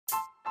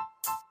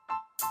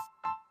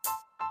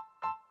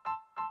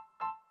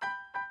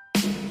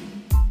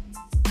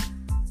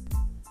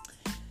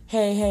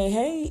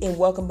Hey, and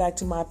welcome back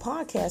to my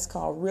podcast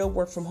called Real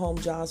Work From Home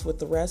Jobs with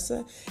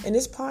Theresa. In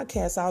this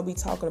podcast, I'll be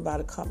talking about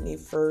a company,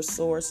 First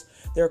Source.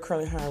 They're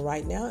currently hiring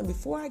right now. And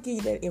before I give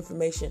you that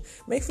information,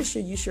 make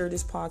sure you share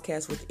this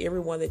podcast with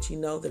everyone that you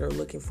know that are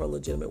looking for a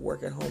legitimate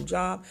work at home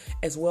job,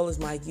 as well as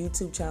my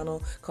YouTube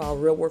channel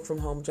called Real Work From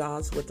Home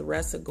Jobs with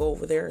Theresa. Go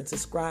over there and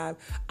subscribe.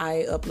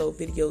 I upload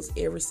videos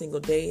every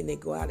single day, and they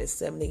go out at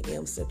 7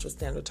 a.m. Central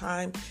Standard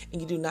Time.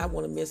 And you do not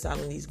want to miss out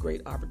on these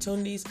great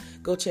opportunities.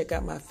 Go check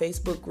out my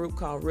Facebook group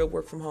called Real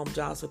Work From Home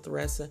Jobs with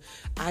Theresa.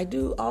 I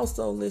do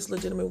also list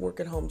legitimate work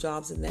at home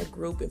jobs in that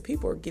group, and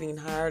people are getting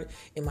hired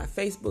in my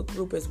Facebook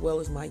group as well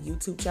as my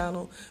YouTube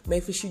channel.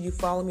 Make sure you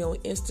follow me on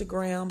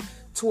Instagram,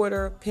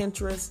 Twitter,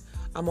 Pinterest.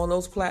 I'm on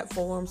those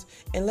platforms,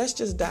 and let's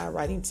just dive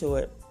right into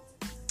it.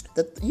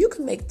 You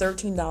can make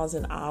 $13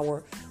 an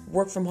hour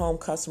work from home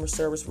customer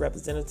service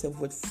representative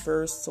with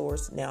First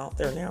Source.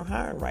 They're now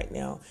hiring right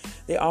now.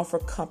 They offer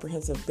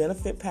comprehensive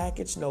benefit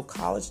package, no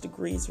college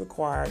degrees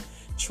required.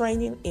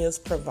 Training is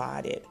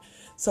provided.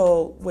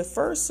 So with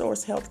First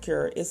Source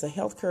Healthcare, it's a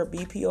healthcare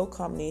BPO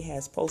company,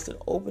 has posted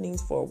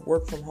openings for a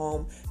work from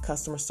home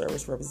customer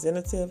service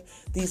representative.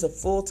 These are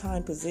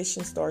full-time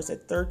positions, starts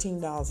at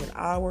 $13 an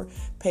hour,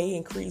 pay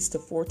increase to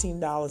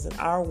 $14 an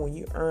hour when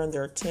you earn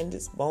their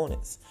attendance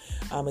bonus.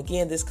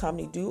 Again, this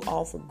company do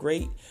offer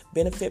great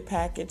benefit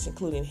package,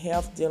 including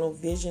health, dental,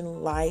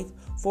 vision, life,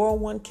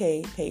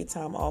 401k, paid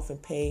time off,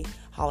 and paid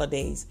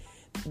holidays.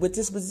 With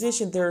this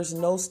position, there is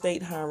no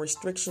state hiring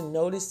restriction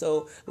notice.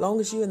 So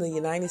long as you're in the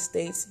United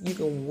States, you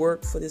can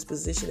work for this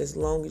position as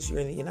long as you're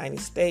in the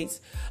United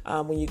States.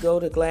 When you go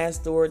to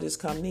Glassdoor, this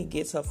company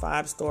gets a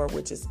 5-star,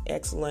 which is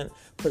excellent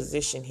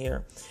position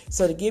here.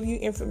 So to give you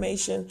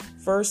information,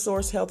 First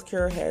Source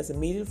Healthcare has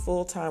immediate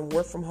full-time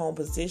work from home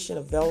position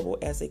available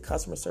as a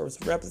customer service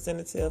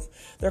representative.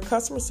 Their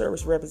customer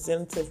service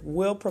representative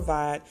will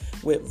provide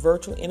with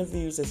virtual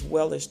interviews as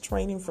well as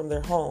training from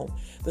their home.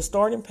 The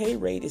starting pay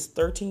rate is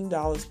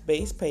 $13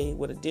 base pay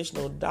with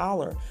additional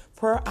 $1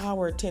 per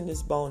hour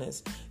attendance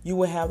bonus. You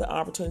will have the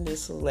opportunity to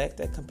select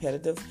a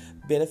competitive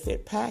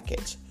benefit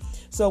package.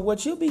 So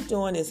what you'll be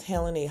doing is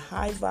handling a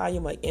high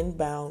volume of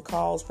inbound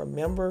calls from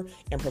member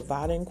and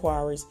provider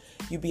inquiries.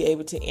 You'll be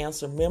able to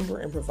answer member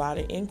and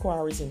provider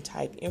inquiries and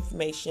type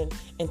information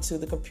into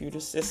the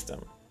computer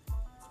system.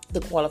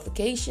 The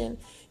qualification: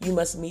 you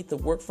must meet the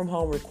work from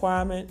home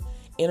requirement.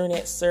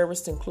 Internet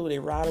service to include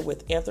a router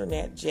with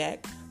Ethernet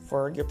jack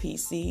for your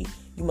PC.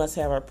 You must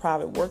have a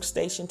private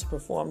workstation to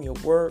perform your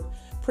work.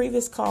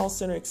 Previous call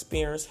center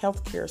experience,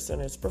 healthcare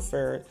center is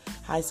preferred.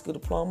 High school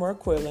diploma or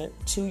equivalent,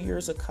 2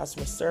 years of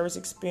customer service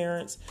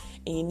experience,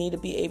 and you need to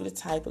be able to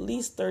type at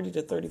least 30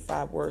 to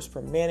 35 words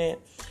per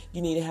minute.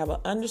 You need to have an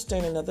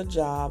understanding of the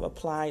job,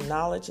 apply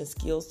knowledge and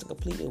skills to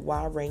complete a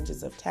wide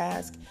ranges of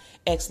tasks,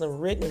 excellent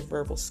written and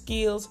verbal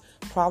skills,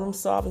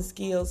 problem-solving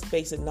skills,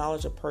 basic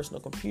knowledge of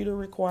personal computer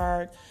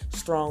required,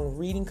 strong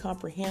reading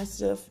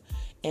comprehensive,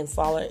 and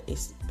follow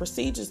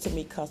procedures to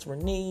meet customer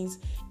needs,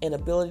 and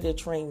ability to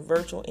train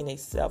virtual in a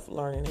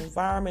self-learning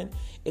environment.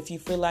 If you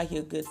feel like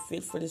you're a good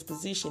fit for this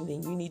position,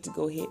 then you need to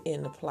go ahead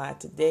and apply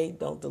today.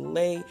 Don't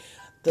delay.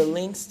 The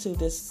links to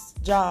this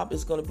job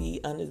is going to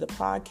be under the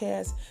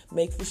podcast.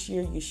 Make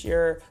sure you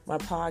share my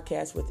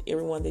podcast with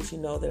everyone that you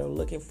know that are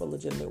looking for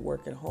legitimate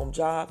work at home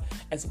job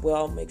as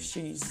well. Make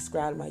sure you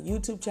subscribe to my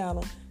YouTube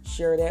channel.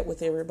 Share that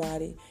with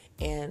everybody.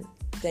 And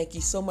thank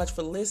you so much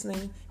for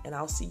listening, and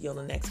I'll see you on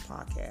the next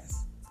podcast.